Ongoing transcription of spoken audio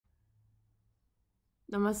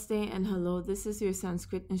Namaste and hello, this is your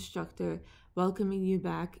Sanskrit instructor welcoming you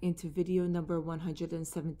back into video number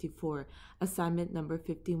 174, assignment number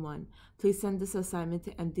 51. Please send this assignment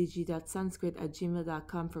to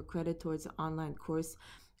mdg.sanskrit@gmail.com for credit towards the online course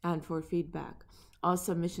and for feedback. All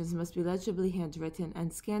submissions must be legibly handwritten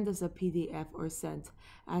and scanned as a PDF or sent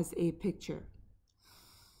as a picture.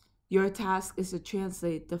 Your task is to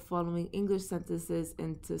translate the following English sentences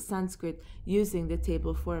into Sanskrit using the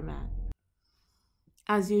table format.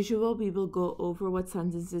 As usual, we will go over what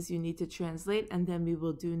sentences you need to translate, and then we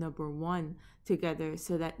will do number 1 together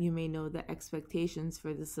so that you may know the expectations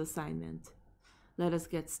for this assignment. Let us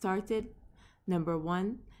get started. Number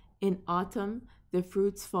 1, in autumn, the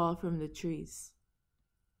fruits fall from the trees.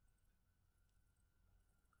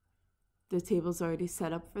 The table's already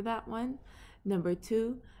set up for that one. Number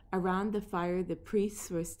 2, around the fire, the priests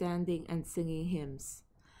were standing and singing hymns.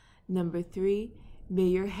 Number 3, may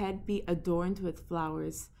your head be adorned with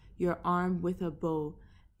flowers, your arm with a bow,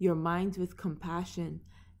 your mind with compassion,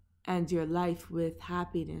 and your life with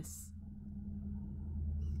happiness.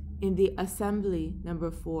 In the assembly, number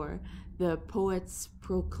 4, the poets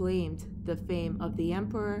proclaimed the fame of the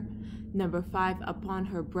emperor. Number 5, upon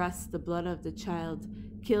her breast the blood of the child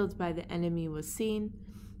killed by the enemy was seen.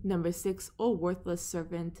 Number 6, O worthless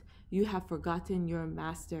servant, you have forgotten your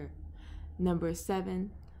master. Number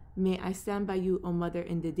 7, may I stand by you, O mother,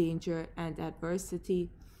 in the danger and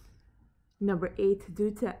adversity. Number 8,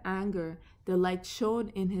 due to anger, the light shone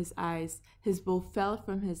in his eyes, his bow fell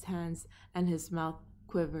from his hands, and his mouth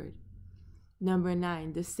quivered. Number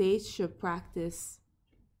 9, the sage should practice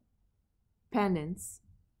penance.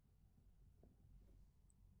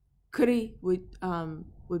 Kri would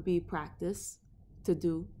be practice, to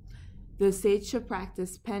do. The sage should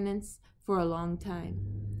practice penance for a long time,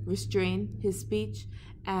 restrain his speech,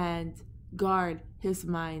 and guard his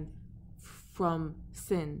mind from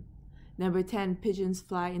sin. Number 10, pigeons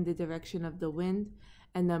fly in the direction of the wind.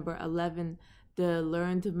 And number 11, the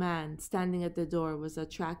learned man standing at the door was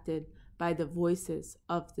attracted by the voices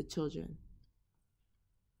of the children.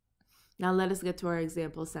 Now let us get to our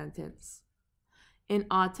example sentence. In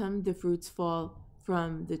autumn, the fruits fall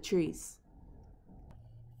from the trees.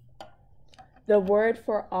 The word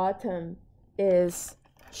for autumn is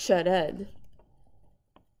sharad.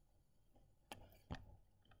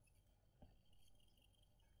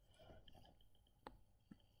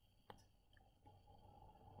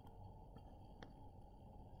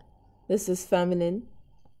 This is feminine.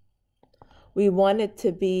 We want it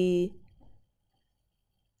to be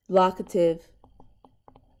locative,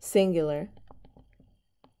 singular.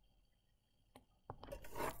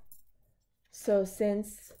 So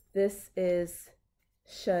since this is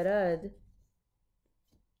sharad,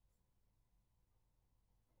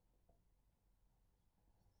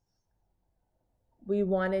 we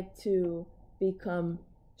want it to become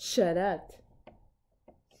sharat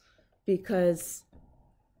because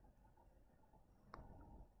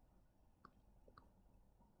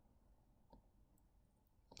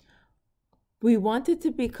we want it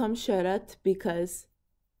to become sharat because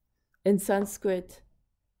in Sanskrit,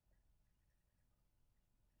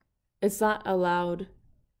 it's not allowed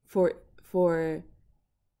for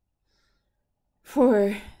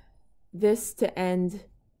this to end,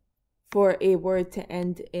 for a word to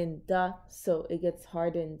end in da, so it gets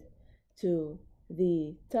hardened to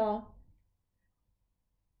the ta.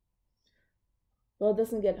 Well, it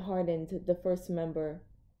doesn't get hardened, the first member.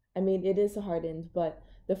 I mean, it is hardened, but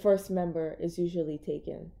the first member is usually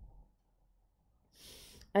taken.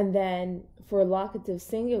 And then for locative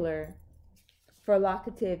singular, for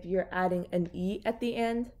locative, you're adding an E at the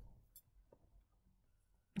end.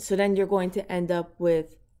 So then you're going to end up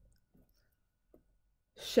with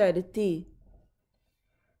sharati.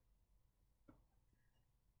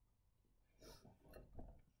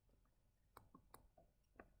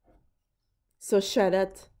 So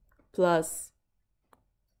sharat plus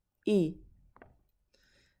E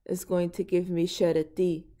is going to give me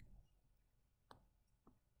sharati.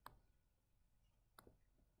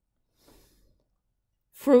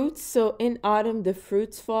 Fruits, so in autumn the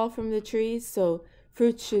fruits fall from the trees, so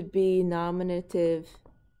fruits should be nominative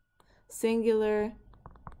singular.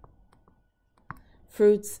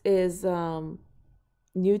 Fruits is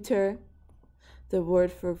neuter. The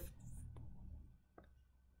word for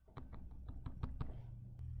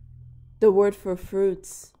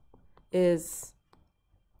fruits is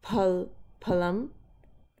palam.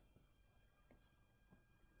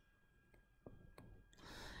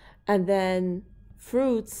 And then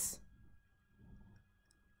fruits,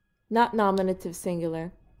 not nominative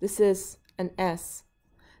singular. This is an S.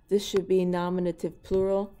 This should be nominative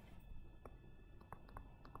plural.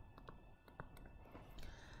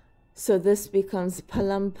 So this becomes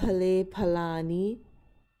palam pale palani.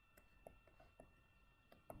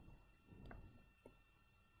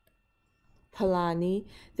 Palani.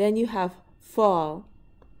 Then you have fall.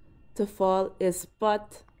 To fall is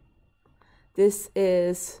but. This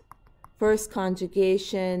is first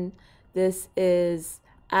conjugation. This is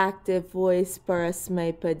active voice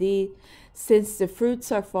parasmaipadi. Since the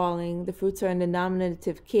fruits are falling, the fruits are in the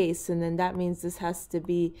nominative case, and then that means this has to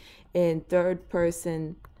be in third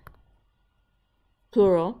person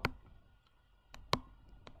plural.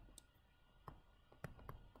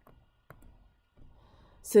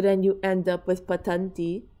 So then you end up with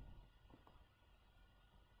patanti.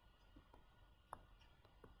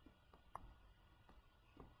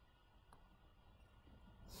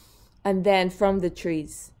 And then from the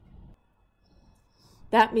trees.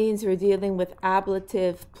 That means we're dealing with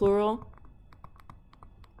ablative plural.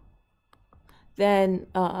 Then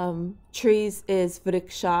trees is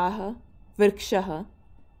vrikshaha, vrikshaha,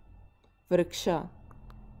 vriksha.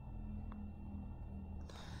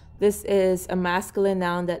 This is a masculine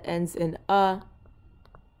noun that ends in a.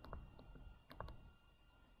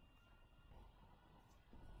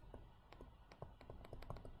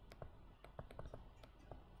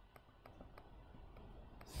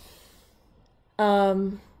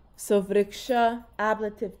 So vriksha,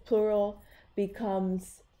 ablative plural,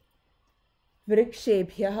 becomes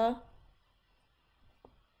vrikshebhyaha.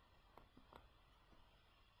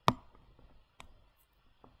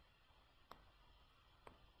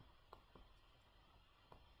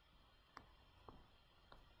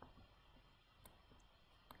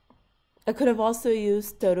 I could have also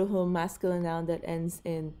used toruhu, masculine noun that ends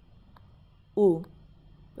in u,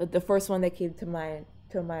 but the first one that came to mind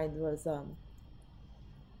was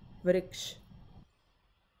vriksh.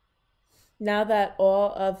 Now that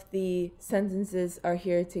all of the sentences are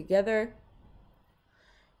here together,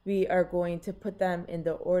 we are going to put them in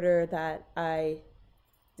the order that I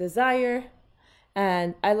desire,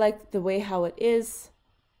 and I like the way how it is.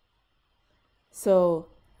 So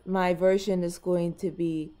my version is going to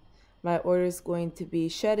be, my order is going to be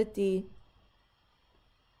sharati,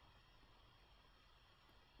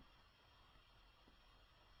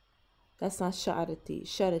 that's not sharati,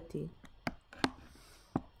 sharati.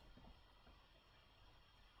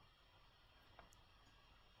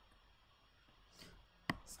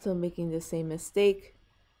 Still making the same mistake.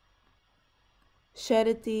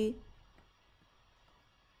 Sharati,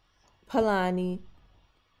 palani,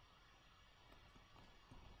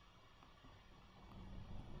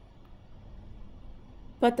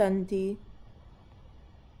 patanti,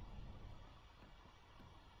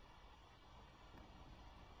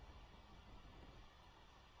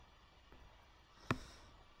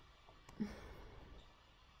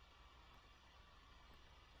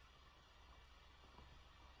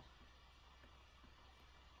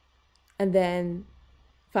 and then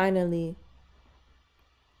finally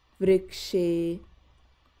vrikshebhyaha.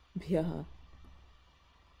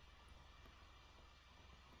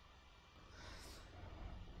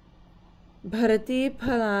 Bharati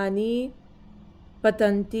phalani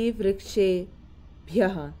patanti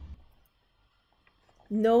vrikshebhyaha.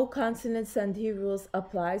 No consonant sandhi rules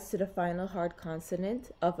applies to the final hard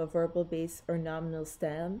consonant of a verbal base or nominal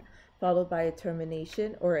stem, followed by a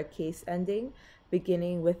termination or a case ending,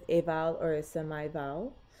 beginning with a vowel or a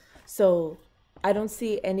semi-vowel. So I don't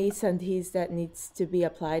see any sandhis that needs to be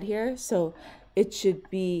applied here. So it should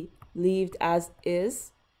be left as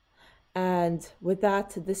is. And with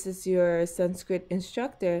that, this is your Sanskrit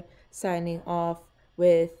instructor signing off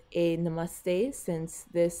with a namaste, since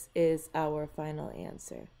this is our final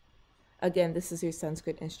answer. Again, this is your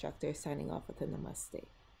Sanskrit instructor signing off with a namaste.